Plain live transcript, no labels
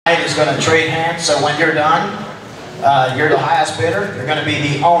is going to trade hands, so when you're done, you're the highest bidder, you're going to be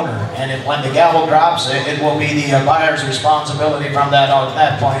the owner, and when the gavel drops, it will be the buyer's responsibility from that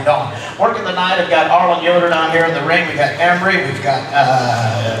point on. Working the night, I've got Arlen Yoder down here in the ring, we got Emery, we've got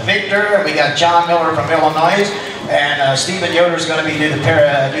Victor, we got John Miller from Illinois, and Stephen Yoder's going to be doing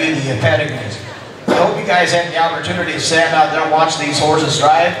the pedigrees. I hope you guys had the opportunity to stand out there and watch these horses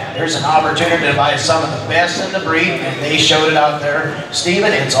drive. There's an opportunity to buy some of the best in the breed, and they showed it out there.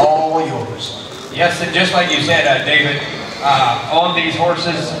 Stephen, it's all yours. Yes, and just like you said, David, on these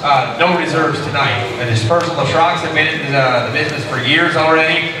horses, no reserves tonight. The Dispersal, the Schrocks have been in the business for years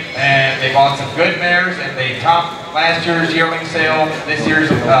already, and they bought some good mares, and they topped last year's yearling sale, this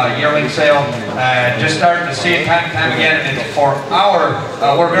year's yearling sale. Just starting to see it time and time again, and it's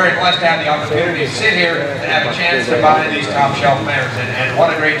we're very blessed to have the opportunity to sit here and have a chance to buy these top shelf mares, and what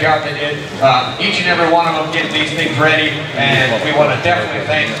a great job they did. Each and every one of them getting these things ready, and we want to definitely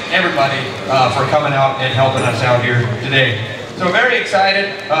thank everybody for coming out and helping us out here today. So very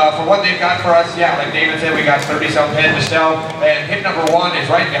excited for what they've got for us. Yeah, like David said, we got 30-some head to sell, and hit number 1 is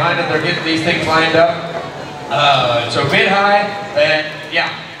right behind them. They're getting these things lined up. So bid high, and yeah,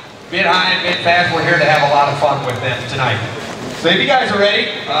 bid high and bid fast. We're here to have a lot of fun with them tonight. So if you guys are ready,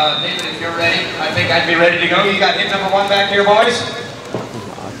 David, if you're ready, I think I'd be ready to go. You got hit number 1 back here, boys?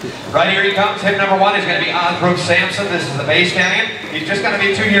 Right here he comes. Hit number 1 is going to be Osbrook Sampson. This is the bay stallion. He's just going to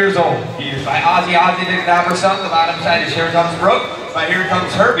be 2 years old. He's by Ozzy did it out for something. The bottom side is Osbrook. But here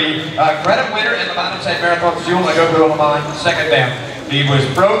comes Herbie, credit winner, and the bottom side Marathon's Jewel. I go to Le Mans, second down. He was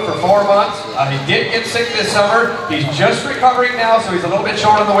broke for 4 months. He did get sick this summer. He's just recovering now, so he's a little bit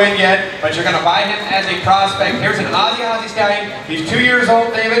short on the wind yet, but you're going to buy him as a prospect. Here's an Ozzy stallion. He's 2 years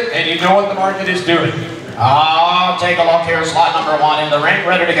old, David, and you know what the market is doing. Oh, take a look here, slot number 1 in the ring,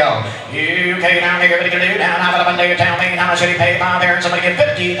 ready to go. You take it down, nigga, do down, how about up and tell me how much should he pay by there, and somebody get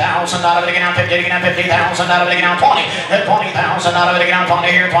 $50,000 out of it, get down 50, get down 50,000 out of it, get down 20, get 20,000 out of it, get down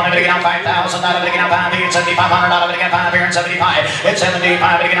 20 here, 20, get down 5,000 out of it, get down 5 here, 7,500 out of it, get down 5 here, and 75, it's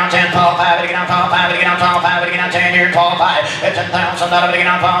 75, get down 10, 12, 5, get down 12, 5, get down 12, 5, get down 10 here, 12, 5, it's 10,000 out of it, get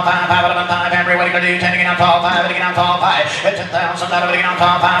down 12, 5, 5 out of it, 5, Henry, what are you going to do, 10, get down 12, 5, get down 12, 5, it's 10,000 out of it, get down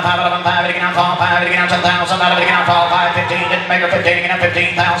 12, 5, 5 out of it, 5, get down 12, 5, get down 10,000 out of it, get down 12, 5, 15, didn't make her 15, get down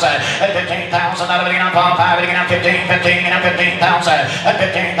 15,000, at 15,000 out of it, get down 12, 5, get down 15, 15, get down 15,000, at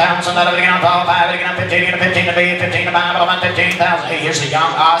 15,000 out of it, get down 12, 5, get down 15, get down 15 to be, 15 to 5, about 15,000. Hey, here's the young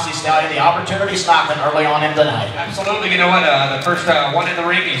Aussie stallion, the opportunity's knocking early on in the night. Absolutely, you know what, the first one in the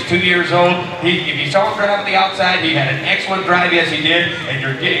ring, he's 2 years old. If you saw him drive on the outside, he had an excellent drive, yes he did, and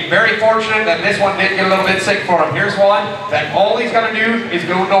you're getting very fortunate that this one did get a little bit sick for him. Here's one that all he's got to do is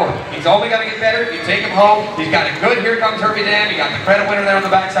go north. He's only got to get better, you take him home, he's got a good, here comes Herbie Dam, you got the credit winner there on the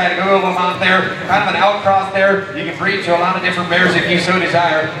backside, a good little amount there, kind of an outcross there. You can breed to a lot of different mares if you so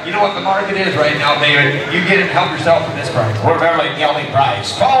desire. You know what the market is right now, David. You get it and help yourself for this price. We're barely yelling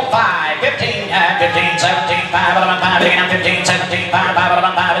price. 12, 5, 15, 15, 17, 5, 11, 5, get down 15, 17, 5, 5,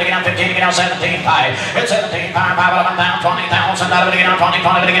 11, 5, get down 15, get down 17, 5. It's 17, 5, 5, 11, 5, 20,000 out of it, get down 20,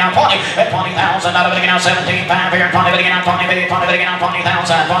 20, get down 20. At 20,000 out of it, get down 17, 5 here, 20, get down 20, 20, get down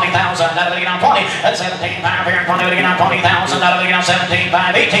 20,000, 20,000 out of it, get down 20. At 17, 5 here, 20, get down 20,000 out of it, get down 17,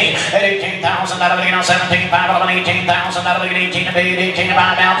 5, 18. At 18,000 out of it, get down 17, 5, 11, 18,000 out of it, get 18 to be, 18 to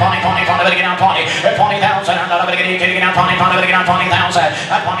 5, down 20, 20, 20, get down 20. At 20,000 out of it, get 18, get down 20, 20, get down 20,000.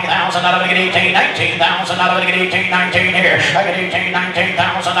 At 20,000 out of it, get 18, 19,000 out of it, get 18, 19 here. I get 18,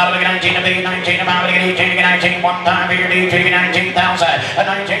 19,000 out of it, get 19 to be, 19 to 5, get 18, get 19 one time here, 18, get 19,000. At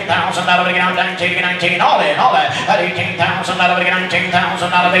 19,000 out of it, get 19, get 19, all in, all that. At 18,000 out of it, get 19,000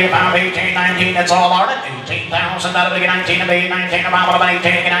 out of it, 5, 18, 19, that's all our 18,000 out of it, get 19 to be, 19 to 5, 18,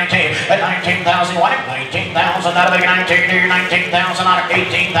 get 19. At 19,000, what? 19,000 out of it, get 19 here, 19,000 out of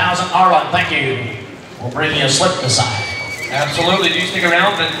 18,000, Arlen, thank you. We'll bring you a slip beside. Absolutely, do stick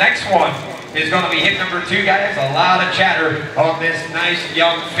around. The next one is going to be hit number 2, guys. A lot of chatter on this nice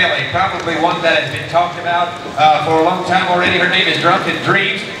young filly. Probably one that has been talked about for a long time already. Her name is Drunken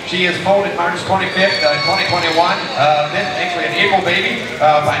Dreams. She is foaled March 25th, 2021. This is actually an April baby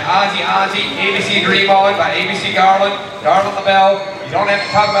by Ozzy, ABC Dream On, by ABC Garland LaBelle. You don't have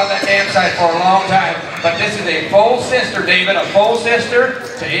to talk about that damn site for a long time, but this is a full sister, David, a full sister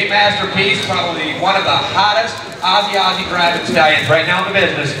to A Masterpiece, probably one of the hottest Ozzy driving stallions right now in the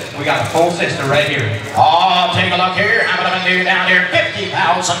business. We got a full sister right here. Oh, take a look here. I'm going to do down here 50,000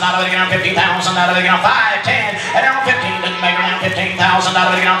 out of it, get down 50,000 out of it, get down 5, 10, and down 15, didn't make her, down 15,000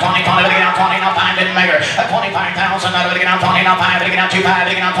 out of it, get down 20, 20, get down 20, now 5, didn't make her. At 25,000 out of it, get down 20, now 5, get down 25,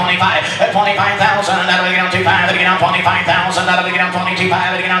 get down 25. At 25,000 out of it, get down 25, get down 25,000 out of it, get down 22,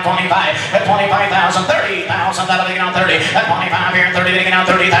 5, get down 25. At 25,000, 30,000 out of it, get down 30. At 25 here, 30, get down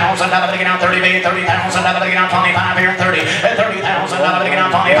 30,000 out of it again on 30 B, 30,000 out of it again on 25 here, 30, at 30,000 out of it again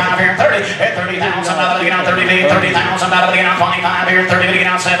on 25 here, 30, at 30,000 out of it again on 30 B, 30,000 out of it again on 25 here, 30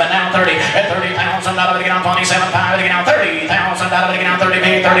 again on 7, now 30, at 30,000 out of it again on 27, 5 again on 30,000 out of it again on 30 B,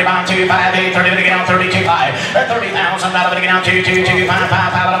 30 by 2, 5 B, 30 again on 32, 5, at 30,000 out of it again on 2, 2, 2, 5, 5,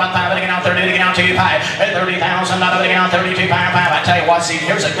 5 out of 5 again on 30 again on 2, 5, at 30,000 out of it again on 32, 5, 5. I tell you what, see,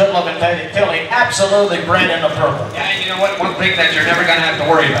 here's a good looking filly, absolutely bred in the purple. Yeah, and you know what? One thing that you're never going to have to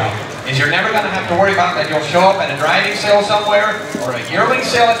worry about is you're never going to have to worry about that you'll show up at a driving sale somewhere or a yearling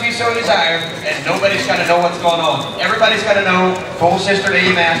sale if you so desire, and nobody's going to know what's going on. Everybody's going to know full sister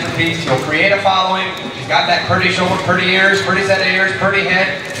lady masterpiece. You'll create a following. She's got that pretty shoulder, pretty ears, pretty set of ears, pretty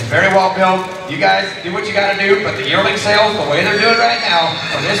head. She's very well built. You guys do what you got to do, but the yearling sales, the way they're doing right now,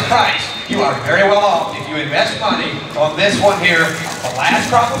 for this price, you are very well off if you invest money on this one here, the last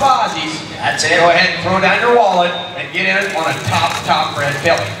crop of Aussies. That's it. Go ahead and throw down your wallet and get in on a top bred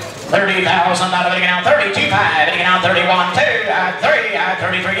filly. 30,000 out of it again on 32, 5, again on 31, 2, 3,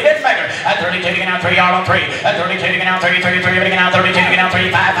 33, you didn't make her. At 32, again on 3, all on 3. At 32, again on 3, 33, again on 32, again on 3,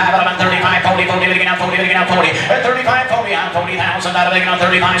 5, 5 out of 35, 40, 40, again on 40, again on 40. At 35, 40, on 40,000 out of it again on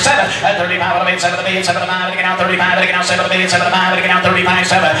 35, 7. At 35 out of it, 7 to B, 7 to 5, again on 35, again on 7 to B, 7 to 5, again on 35,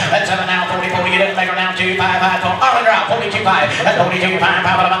 7. At 7 now, 40, 40, you didn't make her now, 2, 5, 5, 4, all in out, 42, 5. At 42, 5,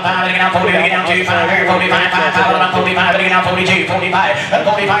 5 out of 5, again on 40, again on 2, 5, here, 45, 5 out of 45, again on 42, 45. At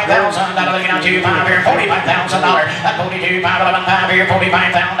 45,000 out of it again on 2, 5 here, $45,000. At 42, 5 out of 5 here,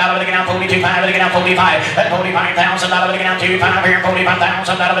 45,000 out of it again on 42, 5 again on 45. At 45,000 out of it again on 2, 5 here,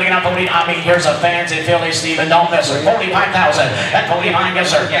 45,000 out of it again on 40. I mean, here's a fancy filly, Stephen. Don't miss her. 45,000 at 45, yes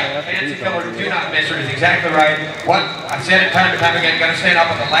sir. Yeah, fancy filler, do not miss her is exactly right. What I've said it time and time again, got to stand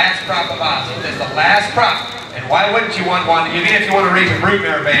up with the last crop of Aussies. This is the last crop. And why wouldn't you want one, even if you want to raise a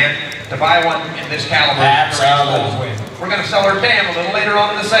broodmare band, to buy one in this caliber? Absolutely. We're going to sell her dam a little later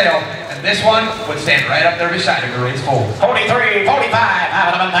on in the sale. This one would stand right up there beside her to raise foal. 43, 45, 5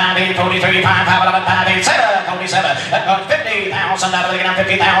 out of 5, 43, 5 out of 5, 7, 47, 50,000 out of it again on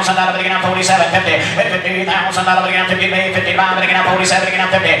 50,000 out of it again on 47, 50,000 out of it again on 50, 55 again on 47 again on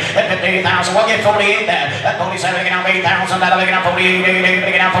 50, 50,000, we'll get 48 then, at 47 again on 8,000 out of it again on 48,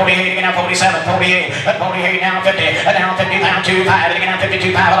 again on 48, again on 47, 48, at 48 now 50, and now 50 down 2, 5, again on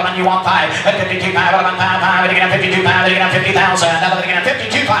 52, 5 out of you want 5, at 52, 5 out of 5, 5, again on 52, 5, again on 50,000 out of it again on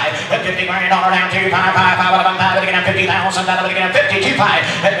 52, 5, 50 grand dollar down 2, 5, 5 out of 5 again on 50,000 out of it again on 52,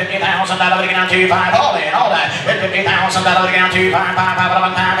 5, at 50,000 out of it again on 2, 5, all in, all that, at 50,000 out of it again on 2, 5, 5 out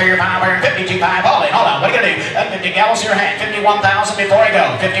of 5 here, 5 here, 52, 5, all in, hold on, what are you gonna do? At 50 gallons in your hand, 51,000 before I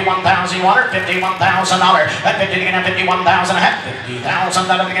go, 51,000 you want her, $51,000, at 50 again on 51,000, I have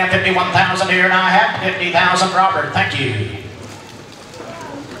 50,000 out of it again on 51,000 here, and I have 50,000, Robert, thank you.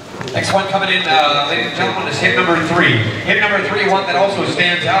 Next one coming in, ladies and gentlemen, is hit number 3. Hit number 3, one that also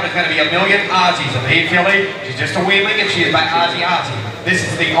stands out, is going to be $1 Million Aussies, a paid filly. She's just a weanling, and she is by Aussie. This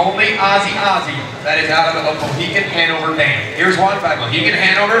is the only Aussie that is out of the Mohegan Hanover dam. Here's one by Mohegan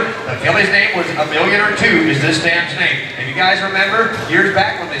Hanover. The filly's name was $1 Million or 2 is this dam's name. If you guys remember, years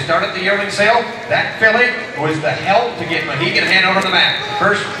back when they started the yearling sale, that filly was the help to get Mohegan Hanover on the map.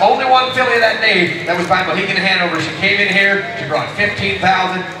 First, only one filly that day that was by Mohegan Hanover. She came in here, she brought 15,000,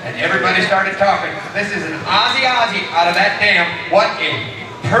 and everybody started talking. This is an Aussie out of that dam. What a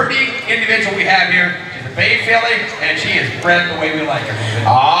pretty individual we have here. Bay filly, and she is bred the way we like her.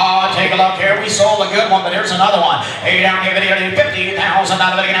 Oh, take a look here. We sold a good one, but here's another one. Hey, down here, 50,000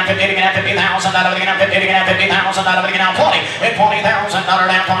 out of it again on 50, again on 50,000 out of it again on 50, again on 50,000 out of it again on 20, and 20,000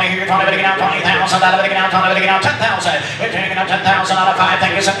 down 20 here, 20 of it again on 20,000 out of it again on 20 of it again on 10,000, and taking on 10,000 out of 5,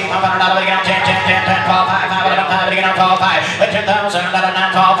 thank you, 7,500 out of it again on 10, 10, 10, 10, 12, 5, 5 out of 5 again on 12, 5, and 10,000 out of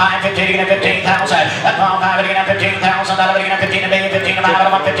 9, 12, 5, 15 again on 15,000, and 12, 5 again on 15,000 out of it again on 15 to 15 to 5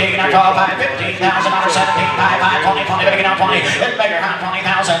 out of 15 again on 12, 5, 15,000 out of 17, 5, 5, 20, 20, again on 20, it's bigger,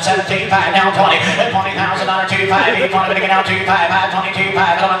 20,000, 17, 5, down 20, at 20,000 on 2, 5, 8, 20, again on 2, 5, 5, 22,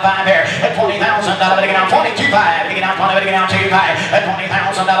 5, 5 here, at 20,000 out of it again on 22, 5, again on 20, again on 2, 5, at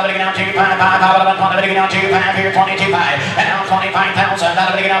 20,000 out of it again on 2, 5, 5, out of 20, again on 2, 5 here, 22, 5, and now 25,000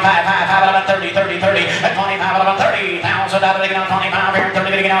 out of it again on 5, 5, out of 30, 30, 30, at 25 out of 30,000 out of it again on 25 here,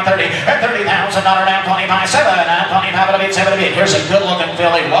 30 again on 30, at 30,000 down 25, 7, and 25 out of 8, 7 of 8. Here's a good looking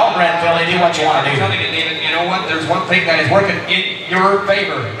filly, well-bred filly, do what you want to do. You know what? There's one thing that is working in your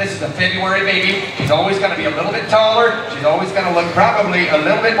favor. This is a February baby. She's always going to be a little bit taller. She's always going to look probably a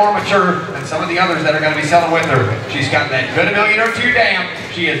little bit more mature than some of the others that are going to be selling with her. She's got that good $1 Million or 2 dam.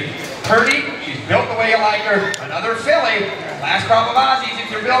 She is pretty. She's built the way you like her. Another filly. Last crop of Aussies.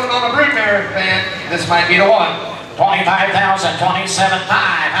 If you're building on a broodmare, fan, this might be the one. 25,000, 27,5,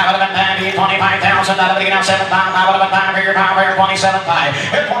 out of it, 25,000, out of it again on 7,5, out of it, 5 here,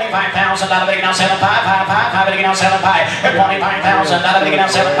 27,5, 25,000 $25,000, bidding on 7.5, 5, bidding on 7.5, at $25,000, bidding on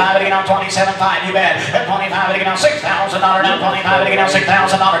 7.5, bidding on 27.5, you bet, at 25, bidding on $6,000, down 25, bidding on $6,000,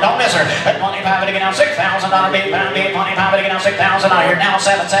 don't miss her, at 25, bidding on $6,000, bid, 25, bidding on $6,000, here now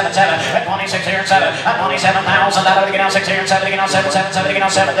 7, at 26 here and 7, at $27,000, bidding on 6 here and 7, bidding on 7, bidding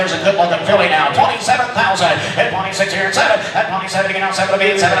on 7, there's a good looking filly now, 27,000, at 26 here and 7, at 27, bidding on 7,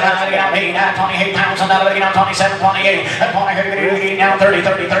 bid, 7, bidding on 8, at $28,000, bidding on 27, 28, at 28, bidding on 30,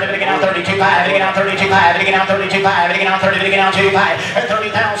 bidding on 32, 5, bidding on 32, 5, bidding on 32, 5, bidding on 30, bidding on 2, 5, at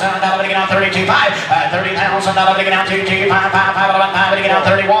 $30,000, bidding on 32, 5, $30,000, bidding on 2, 2, 5, 5, bidding on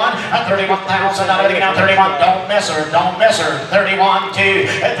 31, at $31,000, bidding on 31, don't miss her, 31, 2,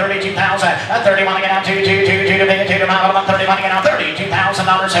 at 32,000, at 31 again on 2, 2, 2, 2 to bid, 2 to 5, 31 again on $32,000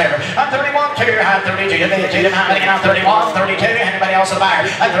 here, at 31, 2, at 32 to bid, 2 to 5, again on 31, 32, anybody else a buyer,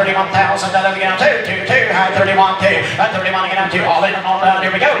 at $31,000, again on 2, 2, 2, at 31, 2, at 31 again on 2, all in, all out,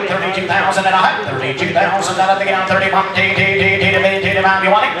 here we go, 32,000 and a half, $32,000, again on 31, 2, 2, 2, 2 to bid, 2 to 5,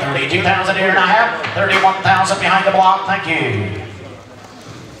 you want it, 32,000 here and a half, 31,000 behind the block, thank you.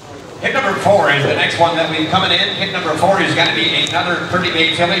 Hit number 4 is the next one that we've coming in. Hit number 4 is going to be another pretty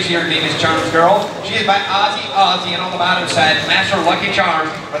big filly. Her name is Charms Girl. She is by Ozzy, and on the bottom side, Master Lucky Charms,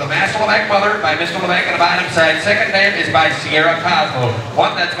 with a Master Lebec mother by Mr. Lebec on the bottom side. Second dam is by Sierra Cosmo.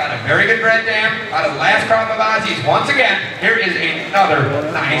 One that's got a very good bred dam out of the last crop of Ozzy's. Once again, here is another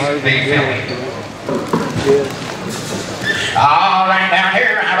nice big filly. All right, down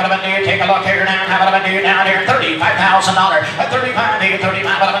here, have a do, take a look here now, have a do down here, $35,000, at 35, 35,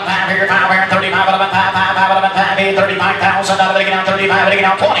 5 here, 5 here, 35, 5, 5, 35,000, bidding on 35, bidding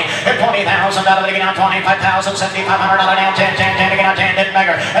on 20, at $20,000, bidding on 25,000, $7,500 down, 10, 10, 10, bidding on 10, didn't make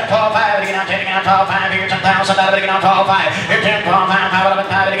her, at 12, 5, bidding on 10, bidding on 12, 5 here, $10,000, bidding on 12, 5, here, 10, 12,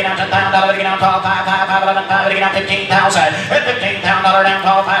 5, 5, bidding on 10,000, bidding on 12, 5, 5, bidding on 15,000, at $15,000 down,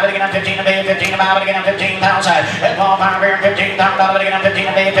 12, 5, bidding on 15, 15, 5, bidding on 15,000, at 12, 5 here, $15,000, bidding on 15,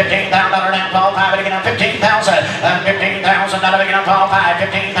 $15,000 down, 12, 5, bidding on 15,000, $15,000, bidding on 12, 5,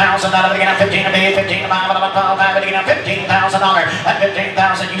 $15,000, bidding on 15, 15, 5, 12, 5, bidding on $15,000, at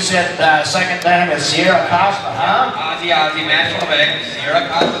 15,000, you said second dam is Sierra Cosmo, huh? Ozzy, Master Lebec, Sierra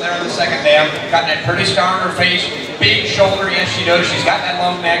Cosmo there in the second dam, got that pretty star on her face, big shoulder, yes she does, she's got that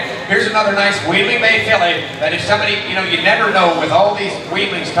long neck. Here's another nice Wheeling Bay filly that if somebody, you never know with all these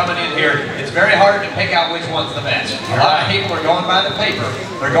Wheelings coming in here, it's very hard to pick out which one's the best. A lot of people are going by the paper.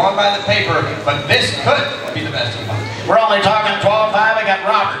 They're going by the paper, but this could be the best one. We're only talking 12.5. I got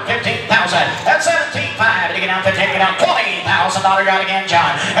Robert, 15,000. At 17.5, to get down 15, get down $20,000. Got again,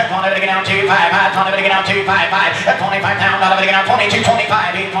 John. At 20, to get down 2.5. At 20, to get down 2.55. At 25,000, to get down 22,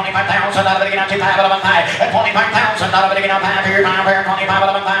 25. 25,000, to get down 2.5. At 25,000, to get down 5 here, 5 here, 25,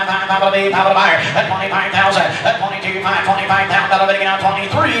 5, 5, buyer. At 25,000, at 22, 5, 25,000, to get down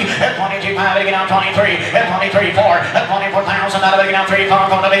 23. At 22, 5, to get down 23. At 23, 4. At 24,000, to get down 3, 4,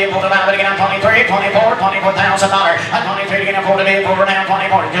 4, to get down 23, 24, $24,000. At 23, to get down 4, to get down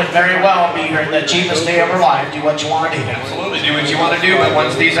 24. Just very well be here the cheapest day of her life. Do what you want to do. Absolutely, do what you want to do. But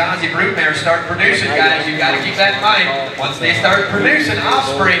once these Aussie brood mares start producing, guys, you got to keep that in mind. Once they start producing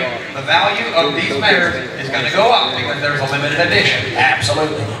offspring, the value of these mares is going to go up because there's a limited edition.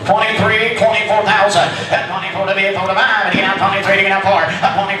 Absolutely. 23, 24,000. At 24 to be 4 to 5. To get down 23 to get down 4.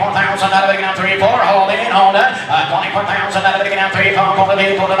 At 24,000 to get down 3, 4. Hold in, hold it. 24,000 to get down 3, 4. 4 to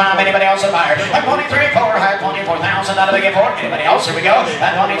be 4 to 5. Anybody else a buyer? At 23, 4. At 24,000 to get 4. Anybody else? Here we go.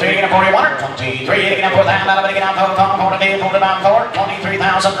 At 23 to get down 41. 23 to get down 4,000 to get down 4. 4 to be 4 to 5. 4.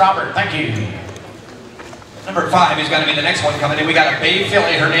 23,000. Robert. Thank you. Number 5 is going to be the next one coming in. We got a bay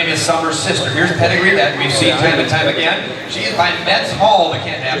filly. Her name is Summer's Sister. Here's a pedigree that we've seen time and time again. She is by Metz Hall, the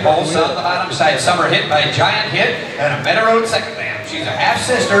Kidnap Hole. On the bottom side, Summer hit by Giant Hit and a Meadow Road second dam. She's a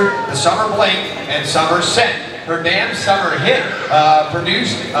half-sister to Summer Blink and Summer Scent. Her dam, Summer Hit,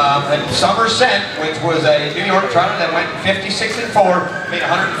 produced a Summer Scent, which was a New York trotter that went 56-4, made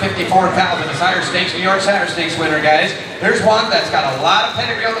 $154,000. A Sire Stakes, New York Sire Stakes winner, guys. There's one that's got a lot of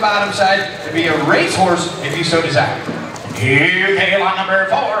pedigree on the bottom side to be a racehorse if you so desire. Okay, lot number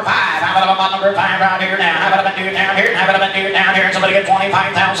 4, 5. How about lot number 5 right here now? How about do it down here? How about do it down here? And somebody get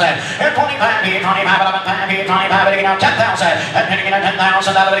 25,000. At 25 here, 25, 5 here, 25, to get out 10,000. At getting out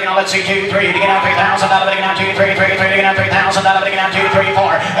 10,000, let's see, 2, 3, to get out 3,000, to get out 2, 3, 3, 3, to get out 3,000, to get out 2, 3,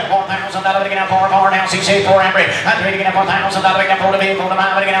 4. At 4,000, to get out 4, 4, now CC 4 Embry. At 3 to get out 4,000, to get out 4 to be 4 to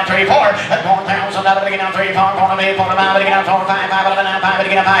 5, to get out 3, 4. At 4,000, to get out 3, 4, 4 to be 4 to 5, to get out 4, 5, 5, to get out 5,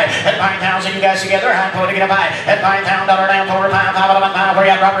 to get out 5. At 5,000, you guys together, how to get a 5. At 5,000, down, 45, 5, where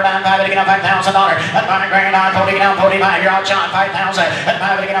you at, Robert down, 5, again, $5,000. At 5 grand on, 40, again, 45, you're out, John, 5,000. At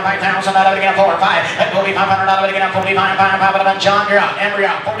 5, again, 5,000, out of it again, 4, 5. At $4,500, out of it again, 45, 5, John, you're out, Amber, you're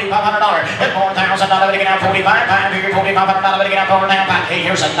out, $4,500. At 4,000, out of it again, 45, 5, figure $4,500, out of it again, 4 down, 5. Hey,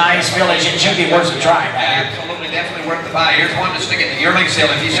 here's a nice village, it should be worth a try. Absolutely, definitely worth the buy. Here's one to stick at the yearling sale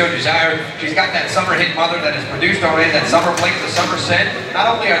if you so desire. She's got that summer hit mother that is produced already, that summer plate, the summer scent. Not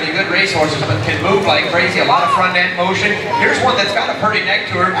only are they good racehorses, but can move like crazy, a lot of front end motion. Here's one that's got a pretty neck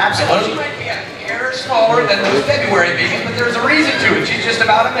to her. Absolutely. She might be a hair smaller than those February babies, but there's a reason to it. She's just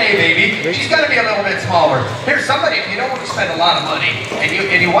about a May baby. She's got to be a little bit smaller. Here's somebody, if you don't want to spend a lot of money and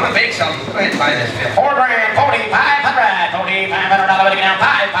you want to make something, go ahead and buy this film. 4 grand, 4,500, 4,500, out of it again,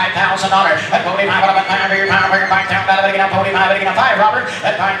 $5,000. At 45, out of it, 5, figure, 5,000, out of it again, 45, again, 5, Robert.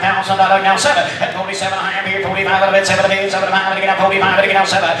 At 5,000, out of it now, 7. At 47, I am here, 45, out of it, 7, 7, again, 45, again,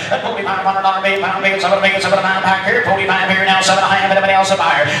 7. At $4,500, million, 7, back here, 45 here now, 7, I am, anybody else a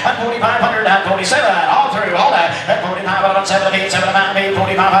buyer. At 4,500, at 47, all through, all that. At 45, out of it, 7, 7,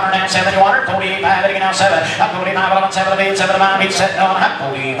 4,500 now, 7, you want her, 45, again, now, 7. At 45, out of it, 7, 7, set on, at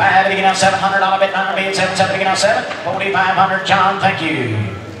 45, again, now, $700, 9, 7, again, now, 7, 4,500, John, thank you.